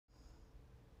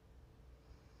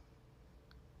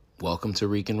Welcome to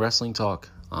Rican Wrestling Talk.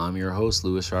 I'm your host,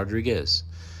 Luis Rodriguez,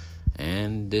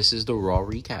 and this is the Raw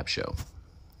Recap Show.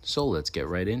 So let's get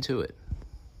right into it.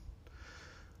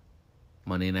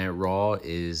 Monday Night Raw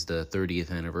is the 30th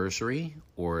anniversary,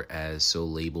 or as so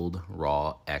labeled,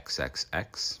 Raw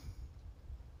XXX.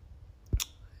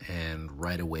 And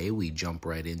right away, we jump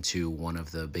right into one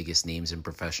of the biggest names in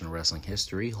professional wrestling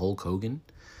history, Hulk Hogan.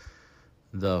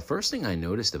 The first thing I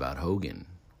noticed about Hogan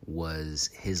was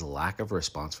his lack of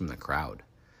response from the crowd.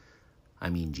 I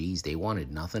mean, geez, they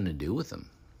wanted nothing to do with him.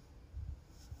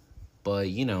 But,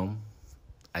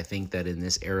 I think that in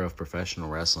this era of professional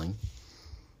wrestling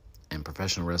and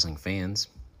professional wrestling fans,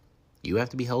 you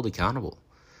have to be held accountable.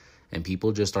 And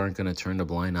people just aren't going to turn a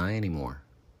blind eye anymore.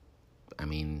 I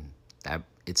mean,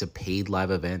 it's a paid live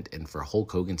event, and for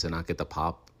Hulk Hogan to not get the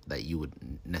pop that you would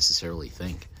necessarily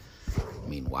think, I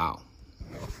mean, wow.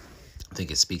 I think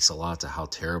it speaks a lot to how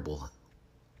terrible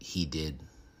he did,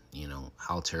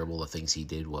 how terrible the things he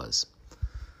did was.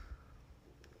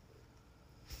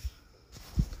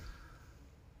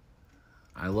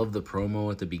 I love the promo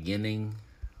at the beginning,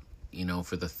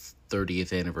 for the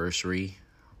 30th anniversary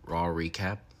Raw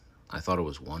recap. I thought it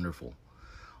was wonderful.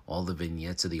 All the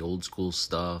vignettes of the old school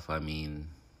stuff. I mean,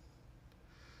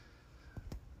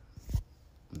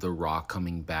 The Rock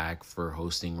coming back for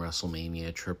hosting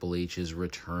WrestleMania, Triple H's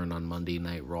return on Monday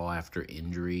Night Raw after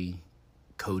injury,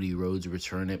 Cody Rhodes'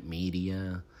 return at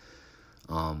Mania,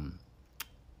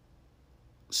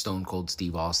 Stone Cold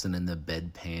Steve Austin in the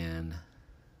bedpan,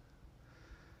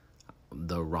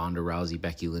 the Ronda Rousey,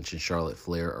 Becky Lynch, and Charlotte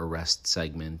Flair arrest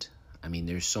segment. I mean,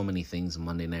 there's so many things in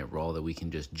Monday Night Raw that we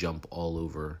can just jump all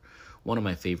over. One of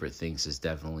my favorite things is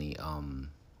definitely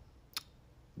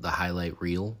the highlight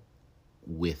reel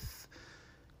with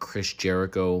Chris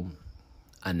Jericho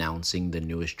announcing the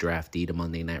newest draftee to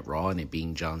Monday Night Raw and it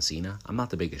being John Cena. I'm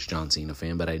not the biggest John Cena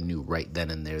fan, but I knew right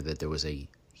then and there that there was a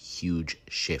huge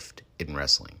shift in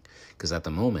wrestling. Because at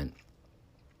the moment,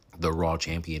 the Raw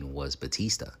champion was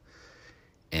Batista.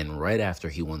 And right after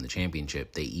he won the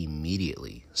championship, they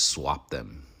immediately swapped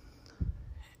them.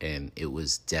 And it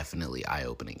was definitely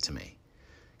eye-opening to me.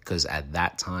 Because at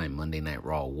that time, Monday Night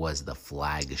Raw was the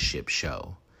flagship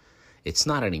show. It's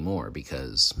not anymore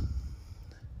because,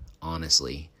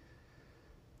 honestly,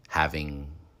 having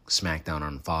SmackDown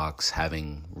on Fox,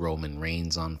 having Roman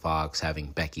Reigns on Fox, having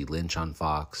Becky Lynch on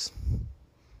Fox,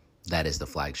 that is the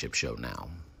flagship show now.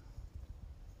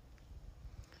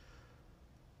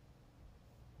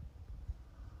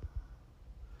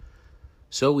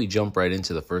 So we jump right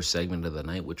into the first segment of the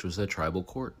night, which was the Tribal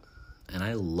Court. And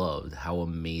I loved how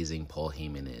amazing Paul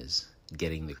Heyman is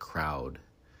getting the crowd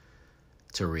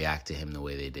to react to him the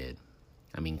way they did.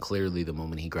 I mean, clearly the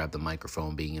moment he grabbed the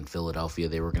microphone, being in Philadelphia,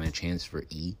 they were going to chant for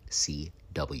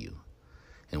ECW.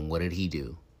 And what did he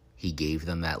do? He gave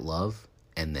them that love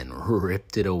and then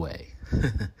ripped it away.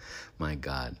 My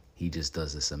God, he just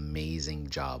does this amazing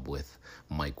job with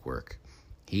mic work.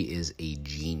 He is a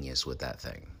genius with that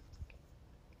thing.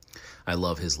 I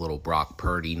love his little Brock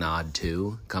Purdy nod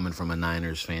too. Coming from a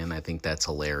Niners fan, I think that's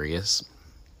hilarious.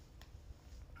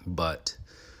 But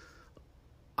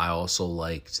I also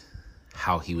liked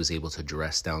how he was able to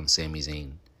dress down Sami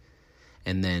Zayn.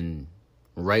 And then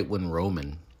right when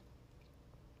Roman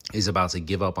is about to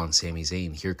give up on Sami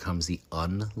Zayn, here comes the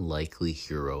unlikely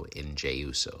hero in Jey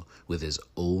Uso with his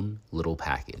own little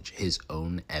package, his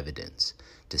own evidence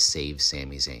to save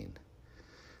Sami Zayn.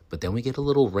 But then we get a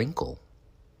little wrinkle.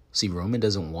 See, Roman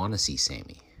doesn't want to see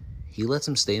Sami. He lets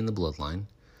him stay in the bloodline,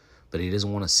 but he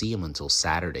doesn't want to see him until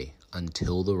Saturday,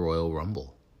 until the Royal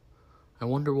Rumble. I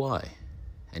wonder why.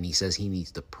 And he says he needs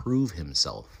to prove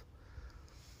himself.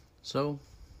 So,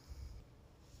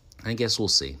 I guess we'll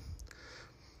see.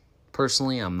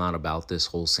 Personally, I'm not about this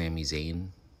whole Sami Zayn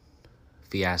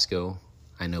fiasco.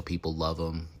 I know people love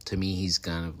him. To me, he's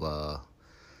kind of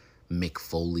Mick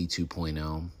Foley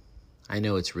 2.0. I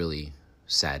know it's really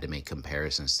sad to make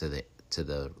comparisons to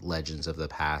the legends of the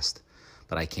past,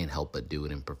 but I can't help but do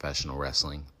it in professional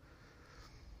wrestling.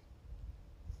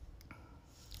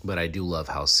 But I do love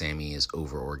how Sammy is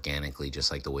over organically,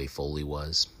 just like the way Foley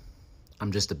was.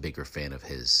 I'm just a bigger fan of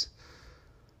his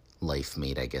life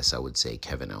mate, I guess I would say,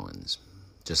 Kevin Owens.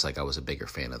 Just like I was a bigger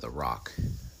fan of The Rock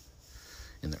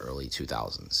in the early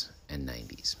 2000s and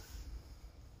 90s.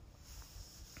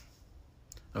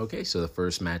 Okay, so the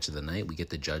first match of the night, we get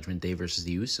the Judgment Day versus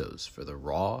the Usos for the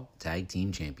Raw Tag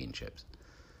Team Championships.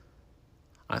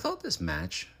 I thought this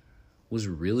match was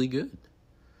really good.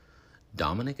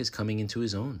 Dominic is coming into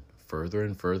his own, further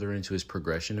and further into his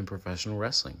progression in professional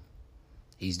wrestling.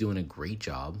 He's doing a great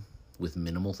job with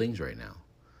minimal things right now.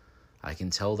 I can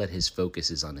tell that his focus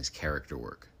is on his character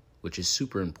work. which is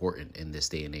super important in this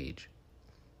day and age.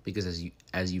 Because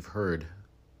as you've heard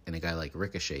in a guy like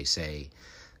Ricochet say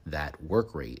that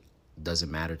work rate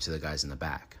doesn't matter to the guys in the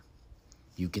back.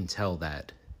 You can tell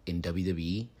that in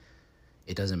WWE,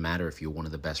 it doesn't matter if you're one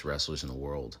of the best wrestlers in the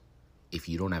world. If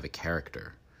you don't have a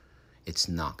character, it's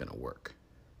not going to work.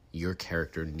 Your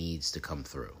character needs to come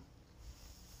through.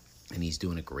 And he's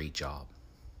doing a great job.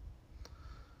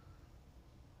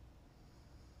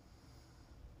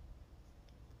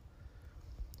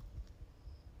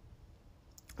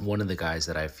 One of the guys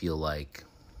that I feel like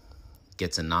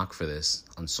gets a knock for this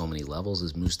on so many levels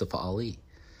is Mustafa Ali.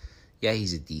 Yeah,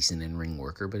 he's a decent in-ring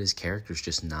worker, but his character's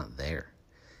just not there.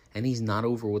 And he's not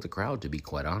over with the crowd, to be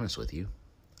quite honest with you.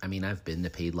 I mean, I've been to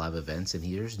paid live events, and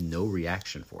there's no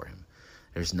reaction for him.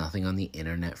 There's nothing on the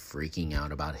internet freaking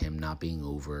out about him not being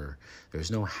over.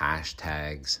 There's no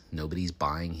hashtags. Nobody's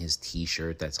buying his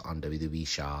t-shirt that's on WWE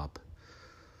Shop.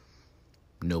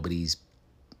 No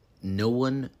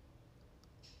one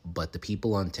but the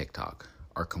people on TikTok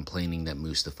are complaining that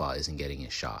Mustafa isn't getting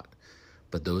his shot.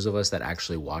 But those of us that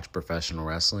actually watch professional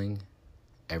wrestling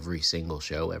every single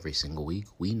show, every single week,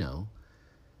 we know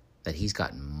that he's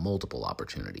gotten multiple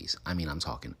opportunities. I mean, I'm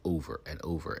talking over and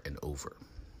over and over.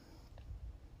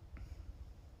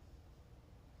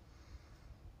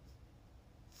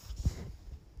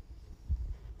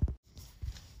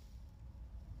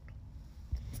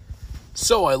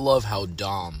 So I love how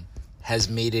Dom has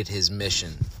made it his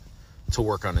mission to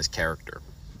work on his character.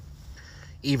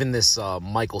 Even this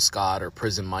Michael Scott or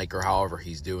Prison Mike or however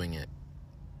he's doing it,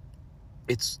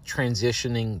 it's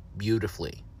transitioning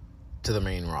beautifully to the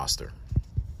main roster.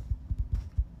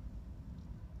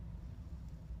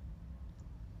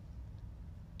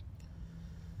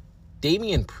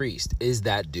 Damian Priest is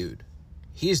that dude.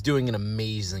 He is doing an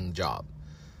amazing job.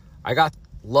 I got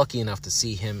lucky enough to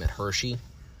see him at Hershey,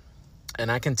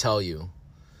 and I can tell you,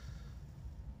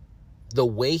 the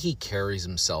way he carries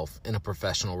himself in a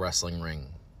professional wrestling ring,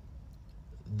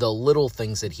 the little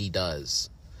things that he does,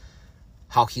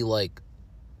 how he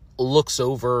looks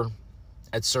over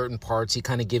at certain parts, he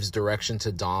kind of gives direction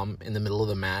to Dom in the middle of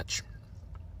the match.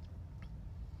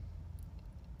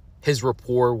 His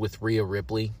rapport with Rhea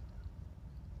Ripley,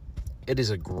 it is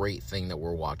a great thing that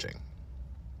we're watching.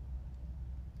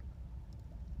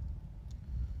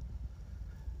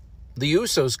 The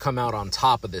Usos come out on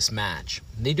top of this match.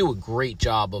 They do a great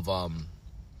job of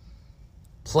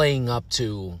playing up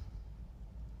to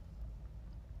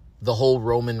the whole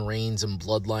Roman Reigns and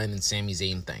Bloodline and Sami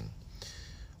Zayn thing.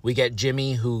 We get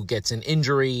Jimmy, who gets an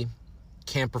injury,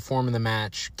 can't perform in the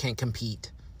match, can't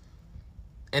compete.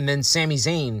 And then Sami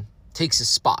Zayn takes his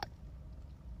spot.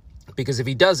 Because if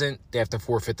he doesn't, they have to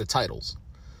forfeit the titles.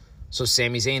 So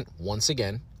Sami Zayn, once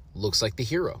again, looks like the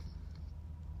hero.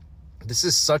 This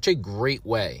is such a great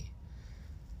way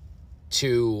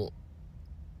to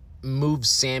move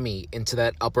Sami into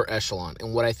that upper echelon.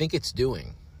 And what I think it's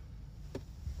doing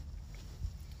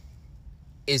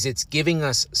is it's giving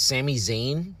us Sami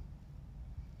Zayn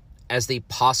as the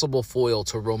possible foil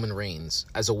to Roman Reigns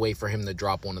as a way for him to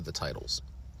drop one of the titles.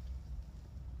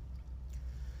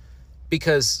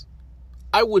 Because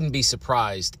I wouldn't be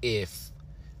surprised if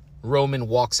Roman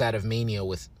walks out of Mania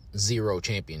with 0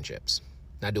 championships.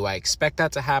 Now, do I expect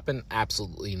that to happen?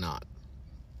 Absolutely not.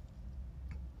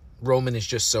 Roman is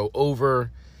just so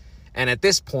over. And at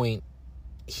this point,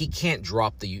 he can't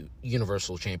drop the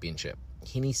Universal Championship.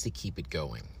 He needs to keep it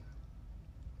going.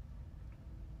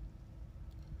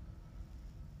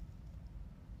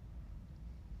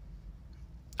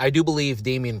 I do believe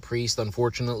Damian Priest,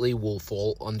 unfortunately, will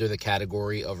fall under the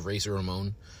category of Razor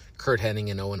Ramon, Kurt Hennig,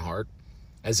 and Owen Hart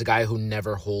as a guy who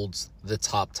never holds the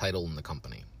top title in the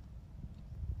company.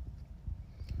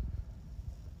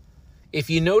 If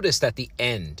you noticed at the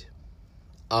end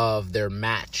of their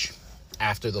match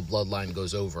after the Bloodline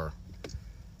goes over,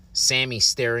 Sami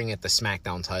staring at the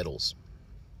SmackDown titles.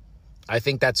 I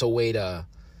think that's a way to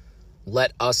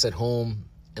let us at home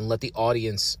and let the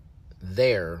audience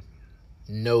there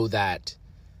know that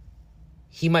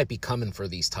he might be coming for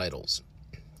these titles.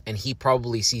 And he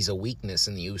probably sees a weakness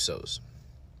in the Usos.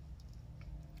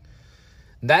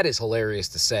 That is hilarious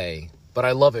to say, but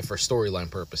I love it for storyline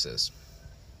purposes.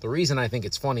 The reason I think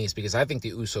it's funny is because I think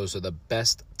the Usos are the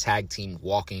best tag team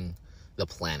walking the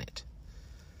planet.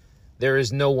 There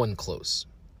is no one close.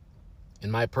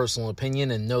 In my personal opinion,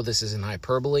 and no, this isn't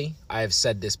hyperbole, I have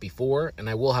said this before, and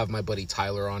I will have my buddy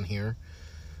Tyler on here.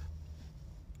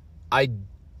 I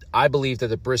believe that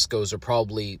the Briscoes are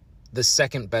probably the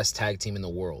second best tag team in the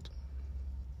world.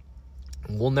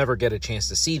 We'll never get a chance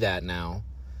to see that now,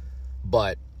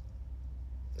 but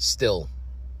still,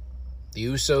 The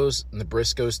Usos and the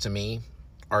Briscoes, to me,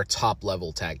 are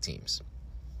top-level tag teams.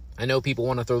 I know people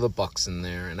want to throw the Bucks in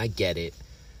there, and I get it.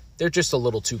 They're just a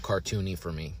little too cartoony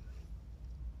for me.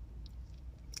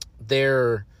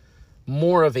 They're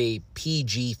more of a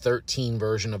PG-13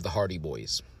 version of the Hardy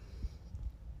Boys.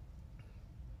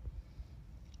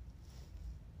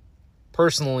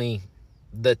 Personally,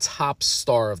 the top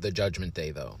star of the Judgment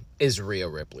Day, though, is Rhea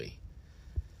Ripley.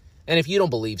 And if you don't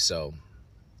believe so,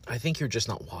 I think you're just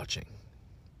not watching.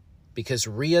 Because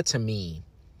Rhea, to me,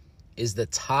 is the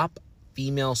top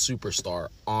female superstar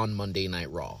on Monday Night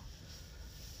Raw.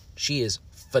 She is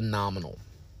phenomenal.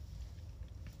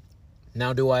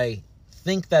 Now, do I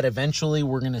think that eventually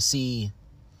we're going to see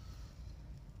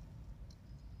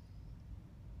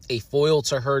a foil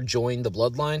to her join the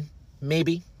Bloodline?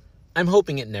 Maybe. I'm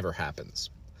hoping it never happens.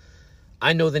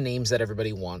 I know the names that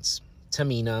everybody wants.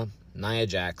 Tamina, Nia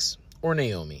Jax, or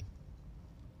Naomi.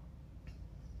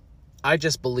 I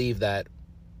just believe that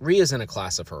Rhea's in a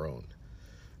class of her own.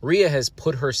 Rhea has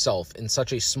put herself in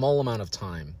such a small amount of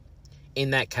time in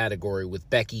that category with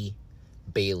Becky,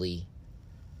 Bayley,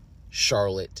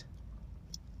 Charlotte,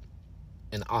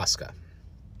 and Asuka.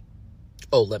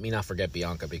 Oh, let me not forget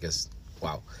Bianca because,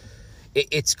 wow.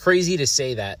 It's crazy to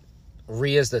say that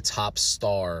Rhea's the top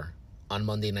star on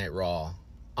Monday Night Raw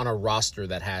on a roster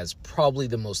that has probably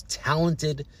the most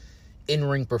talented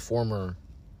in-ring performer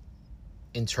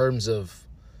in terms of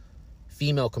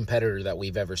female competitor that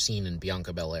we've ever seen in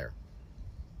Bianca Belair.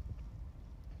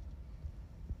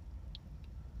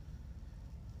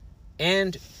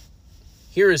 And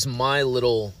here is my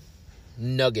little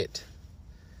nugget,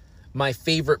 my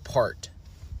favorite part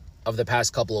of the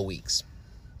past couple of weeks.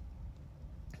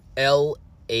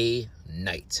 L.A.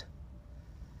 Knight.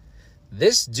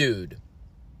 This dude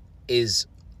is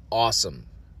awesome.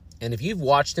 And if you've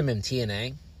watched him in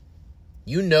TNA,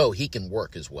 you know he can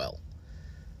work as well.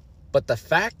 But the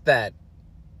fact that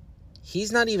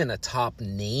he's not even a top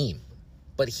name,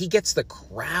 but he gets the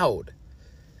crowd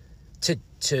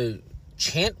to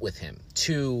chant with him,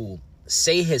 to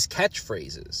say his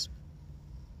catchphrases,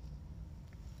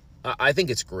 I think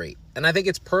it's great. And I think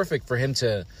it's perfect for him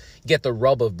to get the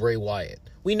rub of Bray Wyatt.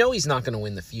 We know he's not going to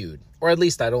win the feud, or at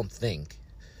least I don't think.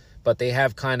 But they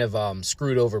have kind of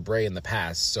screwed over Bray in the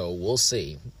past, so we'll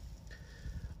see.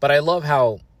 But I love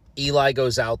how Eli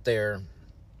goes out there,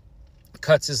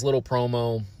 cuts his little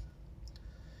promo,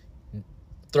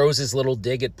 throws his little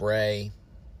dig at Bray,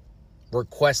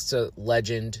 requests a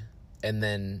legend, and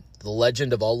then the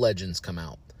legend of all legends come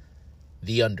out.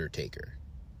 The Undertaker,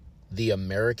 the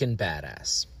American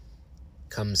Badass,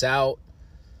 comes out,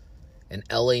 and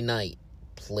LA Knight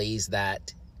plays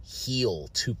that heel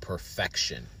to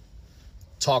perfection.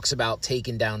 Talks about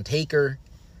taking down Taker,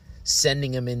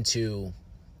 sending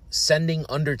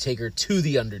Undertaker to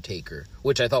the Undertaker,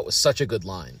 which I thought was such a good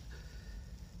line.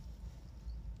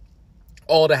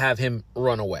 All to have him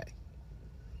run away.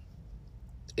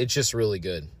 It's just really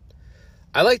good.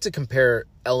 I like to compare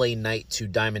LA Knight to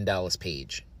Diamond Dallas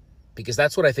Page, because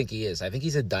that's what I think he is. I think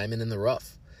he's a diamond in the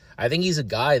rough. I think he's a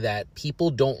guy that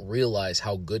people don't realize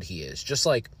how good he is. Just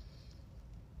like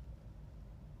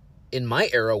in my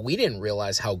era, we didn't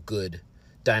realize how good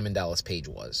Diamond Dallas Page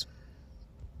was.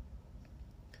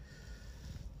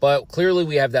 But clearly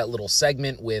we have that little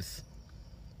segment with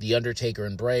The Undertaker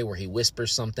and Bray where he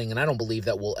whispers something, and I don't believe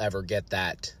that we'll ever get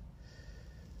that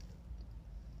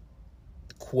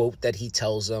quote that he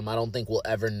tells them. I don't think we'll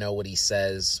ever know what he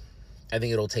says. I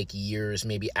think it'll take years,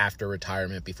 maybe after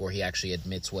retirement, before he actually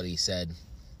admits what he said.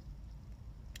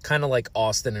 Kind of like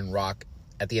Austin and Rock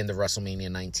at the end of WrestleMania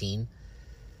 19,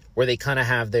 where they kind of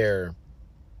have their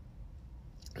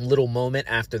little moment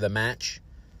after the match,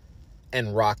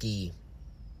 and Rocky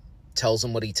tells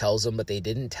him what he tells him, but they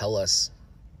didn't tell us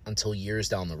until years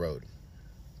down the road.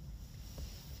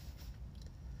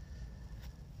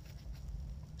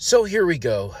 So here we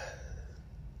go.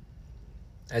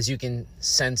 As you can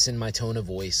sense in my tone of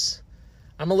voice,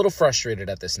 I'm a little frustrated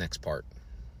at this next part.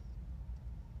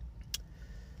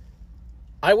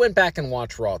 I went back and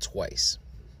watched Raw twice,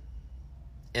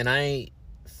 and I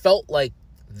felt like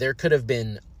there could have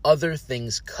been other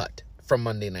things cut from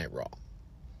Monday Night Raw.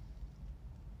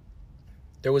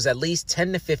 There was at least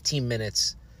 10 to 15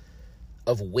 minutes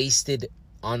of wasted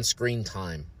on-screen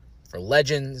time for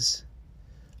legends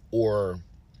or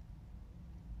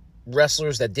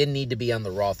wrestlers that didn't need to be on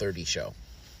the Raw 30 show.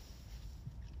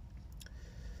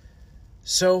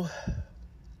 So,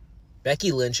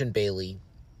 Becky Lynch and Bayley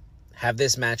have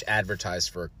this match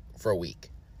advertised for a week.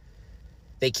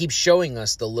 They keep showing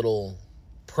us the little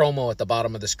promo at the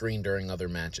bottom of the screen during other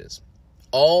matches.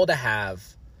 All to have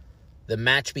the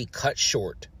match be cut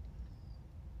short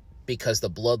because the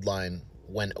bloodline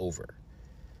went over.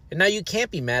 And now you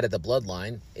can't be mad at the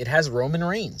bloodline. It has Roman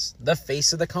Reigns, the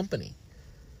face of the company.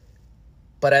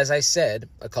 But as I said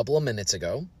a couple of minutes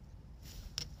ago,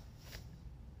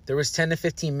 there was 10 to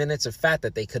 15 minutes of fat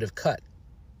that they could have cut.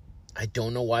 I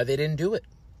don't know why they didn't do it.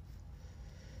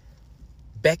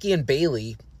 Becky and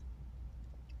Bayley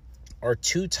are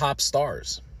two top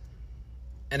stars.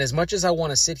 And as much as I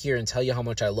want to sit here and tell you how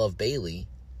much I love Bayley,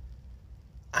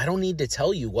 I don't need to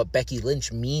tell you what Becky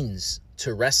Lynch means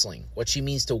to wrestling, what she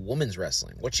means to women's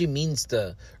wrestling, what she means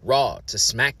to Raw, to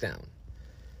SmackDown.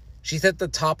 She's at the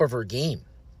top of her game.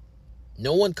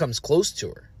 No one comes close to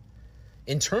her.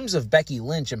 In terms of Becky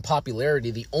Lynch and popularity,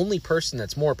 the only person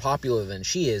that's more popular than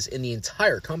she is in the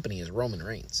entire company is Roman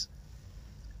Reigns.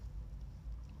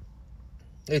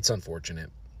 It's unfortunate.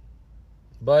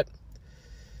 But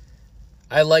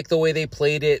I like the way they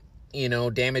played it. You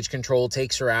know, Damage Control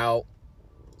takes her out.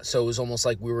 So it was almost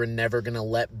like we were never going to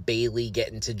let Bayley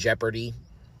get into jeopardy.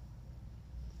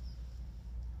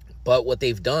 But what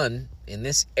they've done in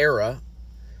this era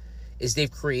is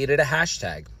they've created a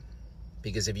hashtag.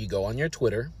 Because if you go on your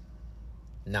Twitter,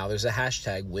 now there's a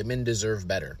hashtag, Women Deserve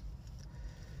Better.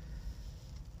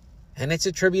 And it's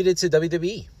attributed to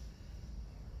WWE.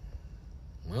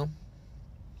 Well,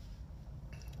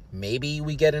 maybe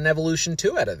we get an Evolution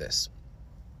 2 out of this.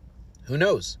 Who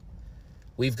knows?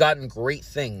 We've gotten great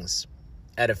things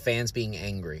out of fans being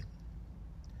angry.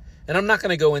 And I'm not going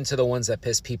to go into the ones that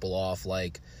piss people off,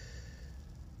 like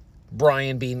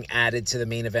Bryan being added to the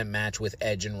main event match with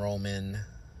Edge and Roman,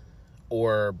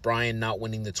 or Bryan not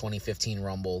winning the 2015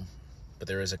 Rumble, but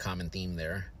there is a common theme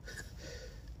there.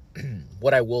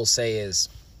 What I will say is,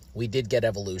 we did get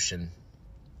Evolution.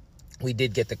 We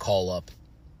did get the call up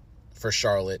for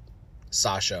Charlotte,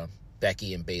 Sasha,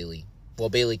 Becky, and Bayley. Well,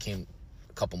 Bayley came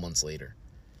a couple months later.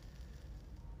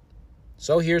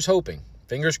 So here's hoping.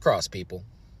 Fingers crossed, people.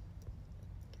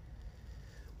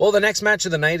 Well, the next match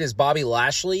of the night is Bobby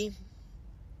Lashley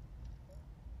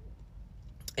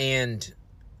and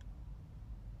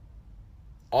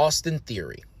Austin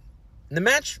Theory. And the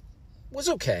match was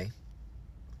okay.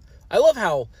 I love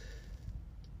how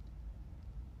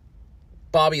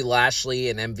Bobby Lashley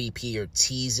and MVP are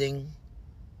teasing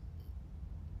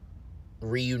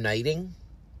reuniting.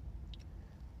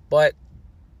 But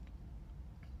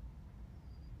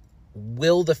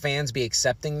will the fans be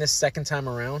accepting this second time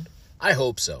around? I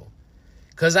hope so.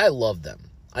 Because I love them.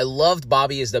 I loved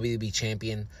Bobby as WWE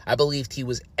champion. I believed he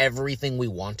was everything we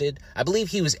wanted. I believe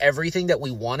he was everything that we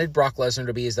wanted Brock Lesnar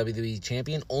to be as WWE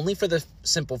champion, only for the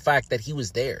simple fact that he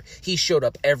was there. He showed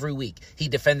up every week. He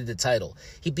defended the title.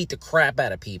 He beat the crap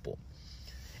out of people.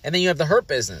 And then you have the Hurt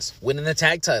Business, winning the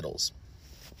tag titles.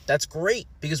 That's great,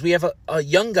 because we have a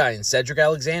young guy in Cedric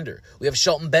Alexander. We have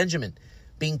Shelton Benjamin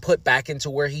being put back into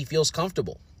where he feels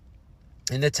comfortable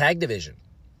in the tag division.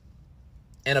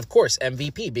 And of course,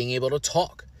 MVP being able to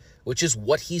talk, which is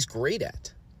what he's great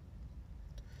at.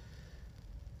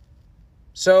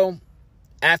 So,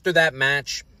 after that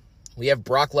match, we have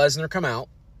Brock Lesnar come out,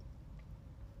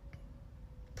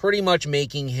 pretty much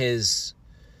making his,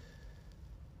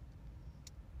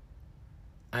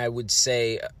 I would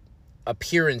say,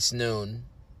 appearance known.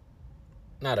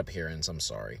 Not appearance, I'm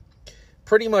sorry.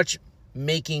 Pretty much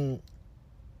making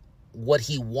what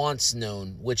he wants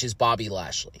known, which is Bobby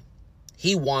Lashley.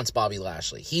 He wants Bobby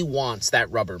Lashley. He wants that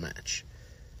rubber match.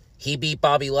 He beat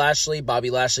Bobby Lashley.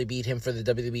 Bobby Lashley beat him for the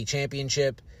WWE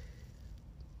Championship.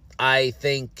 I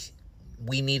think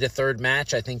we need a third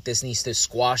match. I think this needs to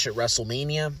squash at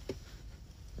WrestleMania.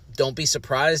 Don't be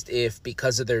surprised if,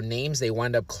 because of their names, they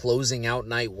wind up closing out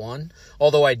night one.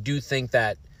 Although I do think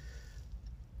that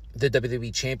the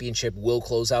WWE Championship will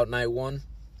close out night one.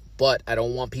 But I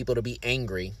don't want people to be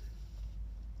angry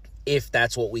if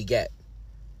that's what we get.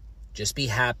 Just be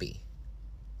happy.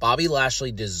 Bobby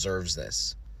Lashley deserves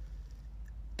this.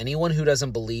 Anyone who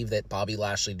doesn't believe that Bobby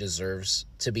Lashley deserves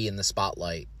to be in the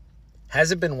spotlight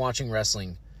hasn't been watching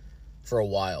wrestling for a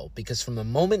while, because from the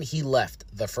moment he left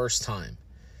the first time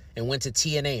and went to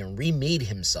TNA and remade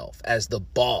himself as the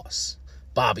boss,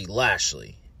 Bobby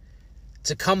Lashley,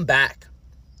 to come back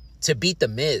to beat The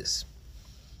Miz,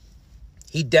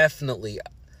 he definitely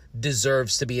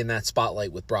deserves to be in that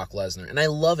spotlight with Brock Lesnar. And I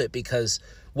love it, because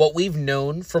what we've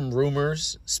known from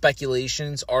rumors,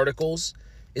 speculations, articles,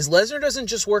 is Lesnar doesn't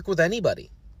just work with anybody.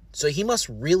 So he must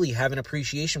really have an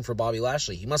appreciation for Bobby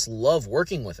Lashley. He must love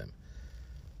working with him.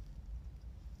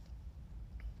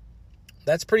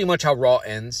 That's pretty much how Raw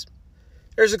ends.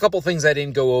 There's a couple things I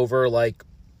didn't go over, like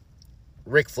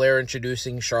Ric Flair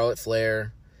introducing Charlotte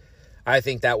Flair. I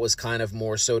think that was kind of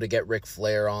more so to get Ric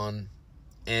Flair on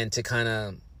and to kind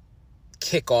of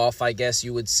kick off, I guess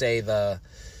you would say, the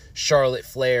Charlotte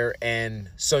Flair and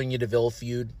Sonya Deville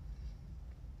feud.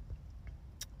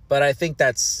 But I think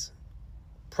that's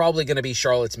probably going to be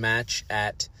Charlotte's match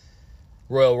at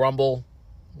Royal Rumble.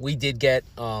 We did get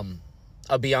a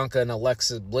Bianca and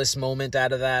Alexa Bliss moment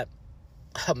out of that.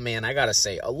 Oh, man, I got to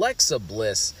say, Alexa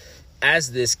Bliss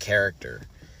as this character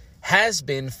has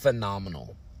been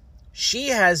phenomenal. She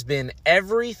has been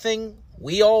everything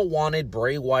we all wanted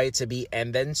Bray Wyatt to be,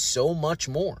 and then so much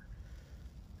more.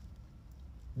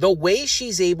 The way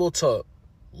she's able to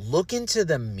look into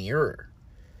the mirror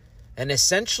and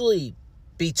essentially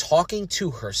be talking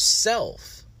to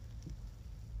herself,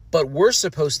 but we're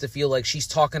supposed to feel like she's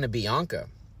talking to Bianca.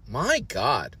 My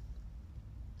God.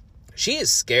 She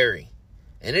is scary,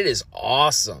 and it is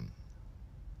awesome.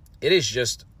 It is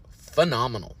just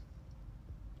phenomenal.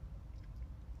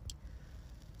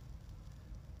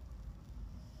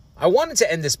 I wanted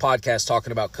to end this podcast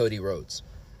talking about Cody Rhodes.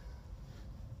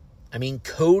 I mean,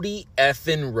 Cody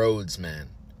effing Rhodes, man.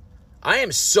 I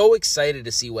am so excited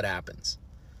to see what happens.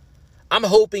 I'm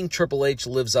hoping Triple H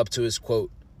lives up to his quote,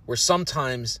 where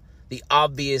sometimes the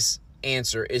obvious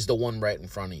answer is the one right in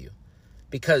front of you.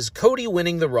 Because Cody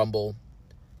winning the Rumble,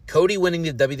 Cody winning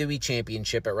the WWE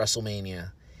Championship at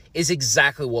WrestleMania is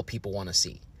exactly what people want to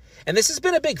see. And this has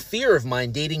been a big fear of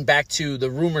mine dating back to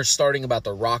the rumors starting about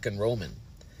The Rock and Roman.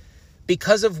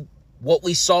 Because of what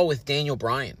we saw with Daniel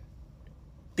Bryan.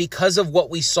 Because of what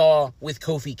we saw with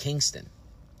Kofi Kingston.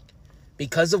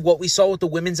 Because of what we saw with the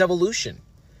Women's Evolution.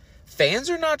 Fans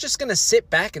are not just going to sit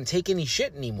back and take any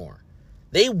shit anymore.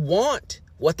 They want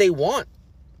what they want.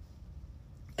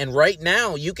 And right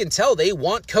now, you can tell they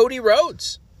want Cody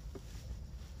Rhodes.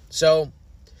 So,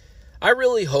 I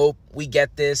really hope we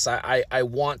get this. I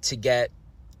want to get,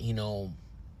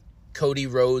 Cody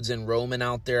Rhodes and Roman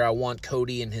out there. I want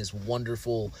Cody and his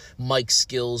wonderful mic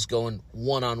skills going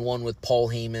one-on-one with Paul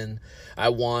Heyman. I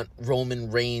want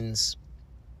Roman Reigns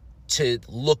to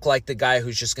look like the guy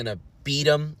who's just going to beat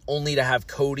him, only to have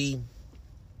Cody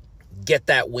get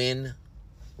that win,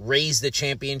 raise the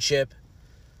championship.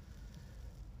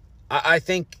 I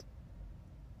think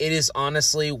it is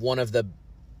honestly one of the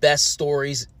best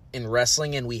stories in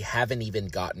wrestling, and we haven't even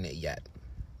gotten it yet.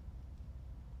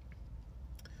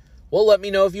 Well, let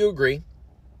me know if you agree.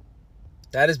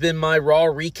 That has been my Raw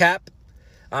recap.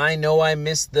 I know I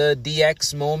missed the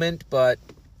DX moment, but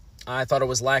I thought it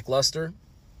was lackluster.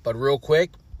 But real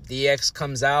quick, DX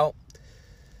comes out.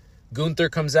 Gunther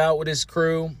comes out with his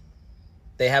crew.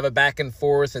 They have a back and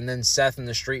forth, and then Seth and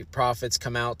the Street Profits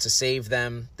come out to save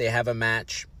them. They have a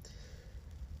match.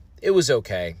 It was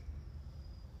okay.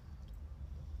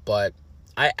 But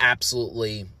I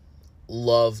absolutely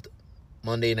loved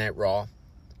Monday Night Raw.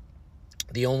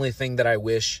 The only thing that I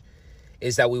wish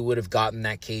is that we would have gotten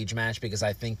that cage match, because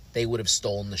I think they would have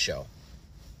stolen the show.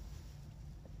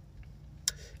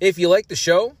 If you like the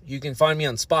show, you can find me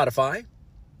on Spotify,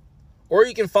 or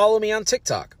you can follow me on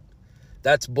TikTok.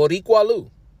 That's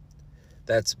Boricualu.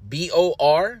 That's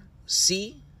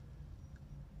B-O-R-C.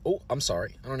 Oh, I'm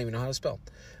sorry. I don't even know how to spell.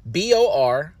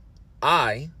 B-O-R-I-C-U-A.L-O-U.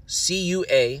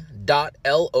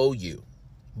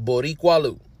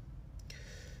 Boricualu.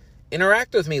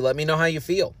 Interact with me. Let me know how you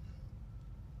feel.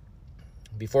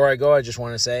 Before I go, I just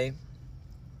want to say,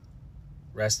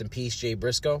 rest in peace, Jay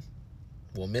Briscoe.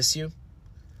 We'll miss you.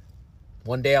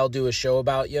 One day I'll do a show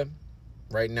about you.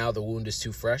 Right now, the wound is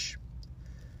too fresh.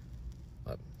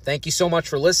 Thank you so much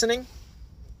for listening.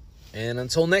 And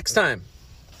until next time,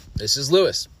 this is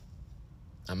Lewis.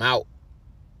 I'm out.